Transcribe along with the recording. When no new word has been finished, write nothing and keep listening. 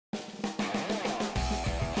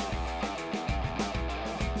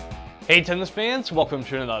Hey tennis fans, welcome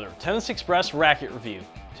to another Tennis Express racket review.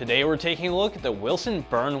 Today we're taking a look at the Wilson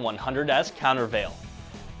Burn 100S Countervail.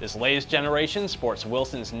 This latest generation sports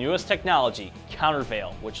Wilson's newest technology,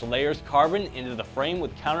 Countervail, which layers carbon into the frame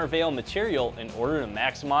with countervail material in order to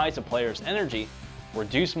maximize a player's energy,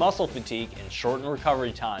 reduce muscle fatigue, and shorten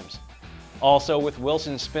recovery times. Also, with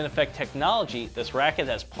Wilson's spin effect technology, this racket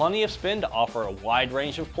has plenty of spin to offer a wide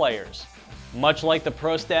range of players. Much like the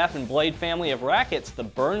Pro Staff and Blade family of rackets, the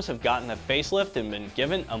Burns have gotten a facelift and been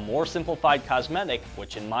given a more simplified cosmetic,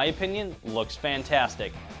 which in my opinion looks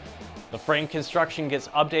fantastic. The frame construction gets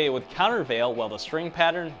updated with Countervail, while the string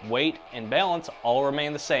pattern, weight, and balance all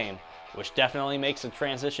remain the same, which definitely makes the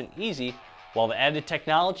transition easy, while the added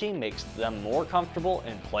technology makes them more comfortable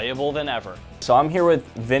and playable than ever. So I'm here with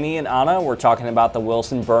Vinny and Anna. We're talking about the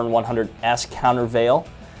Wilson Burn 100S Countervail.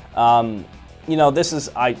 You know, this is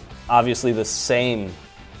obviously the same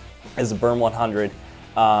as the Burn 100,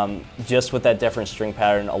 just with that different string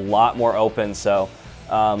pattern, a lot more open. So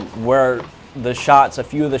where the shots, a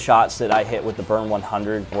few of the shots that I hit with the Burn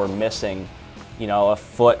 100 were missing, you know, a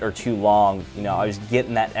foot or two long, you know, I was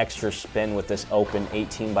getting that extra spin with this open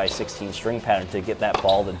 18 by 16 string pattern to get that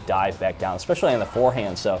ball to dive back down, especially on the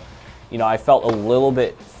forehand. So, you know, I felt a little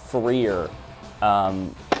bit freer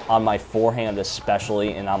on my forehand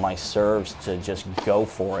especially, and on my serves to just go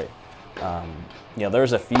for it. You know,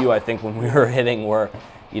 there's a few I think when we were hitting where,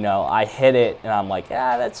 you know, I hit it and I'm like,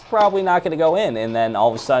 yeah, that's probably not going to go in, and then all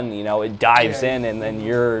of a sudden, you know, it dives in, and then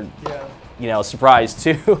you're, you know, surprised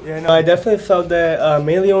too. Yeah, no, I definitely felt that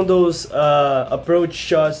mainly on those approach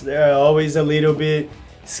shots, they're always a little bit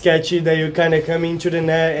sketchy, that you kind of come into the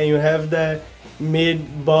net and you have that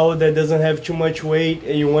mid ball that doesn't have too much weight,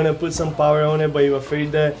 and you want to put some power on it, but you're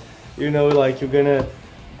afraid that, you know, like you're gonna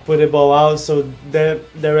put the ball out. So that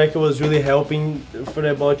racket was really helping for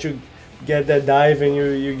that ball to get that dive, and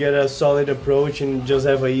you get a solid approach and just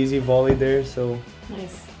have an easy volley there. So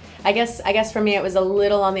nice. I guess for me it was a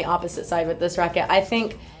little on the opposite side with this racket. I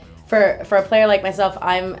think for a player like myself,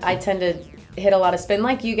 I tend to hit a lot of spin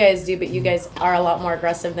like you guys do, but you guys are a lot more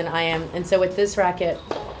aggressive than I am. And so with this racket,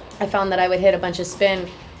 I found that I would hit a bunch of spin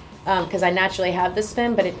because I naturally have the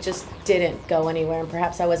spin, but it just didn't go anywhere, and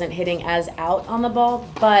perhaps I wasn't hitting as out on the ball.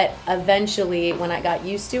 But eventually, when I got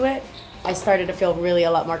used to it, I started to feel really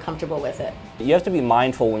a lot more comfortable with it. You have to be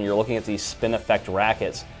mindful when you're looking at these spin effect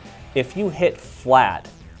rackets. If you hit flat,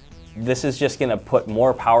 this is just going to put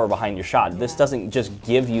more power behind your shot. This doesn't just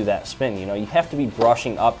give you that spin. You know, you have to be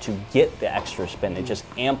brushing up to get the extra spin. It just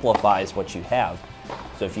amplifies what you have.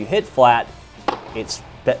 So if you hit flat, it's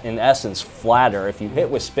in essence flatter. If you hit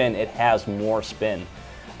with spin, it has more spin.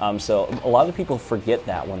 So a lot of people forget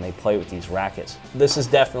that when they play with these rackets. This is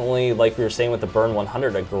definitely, like we were saying with the Burn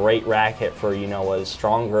 100, a great racket for, you know, a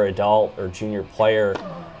stronger adult or junior player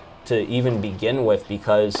to even begin with,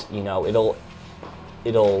 because, you know,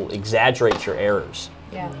 it'll exaggerate your errors,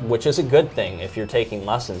 which is a good thing. If you're taking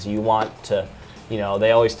lessons, you want to, you know,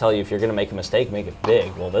 they always tell you if you're going to make a mistake, make it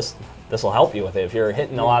big. Well, this will help you with it. If you're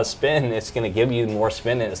hitting a lot of spin, it's going to give you more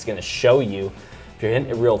spin, and it's going to show you. If you're hitting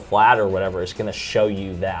it real flat or whatever, it's going to show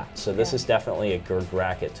you that. So this is definitely a good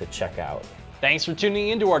racket to check out. Thanks for tuning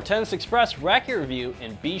into our Tennis Express racket review,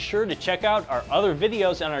 and be sure to check out our other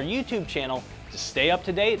videos on our YouTube channel to stay up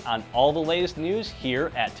to date on all the latest news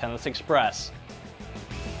here at Tennis Express.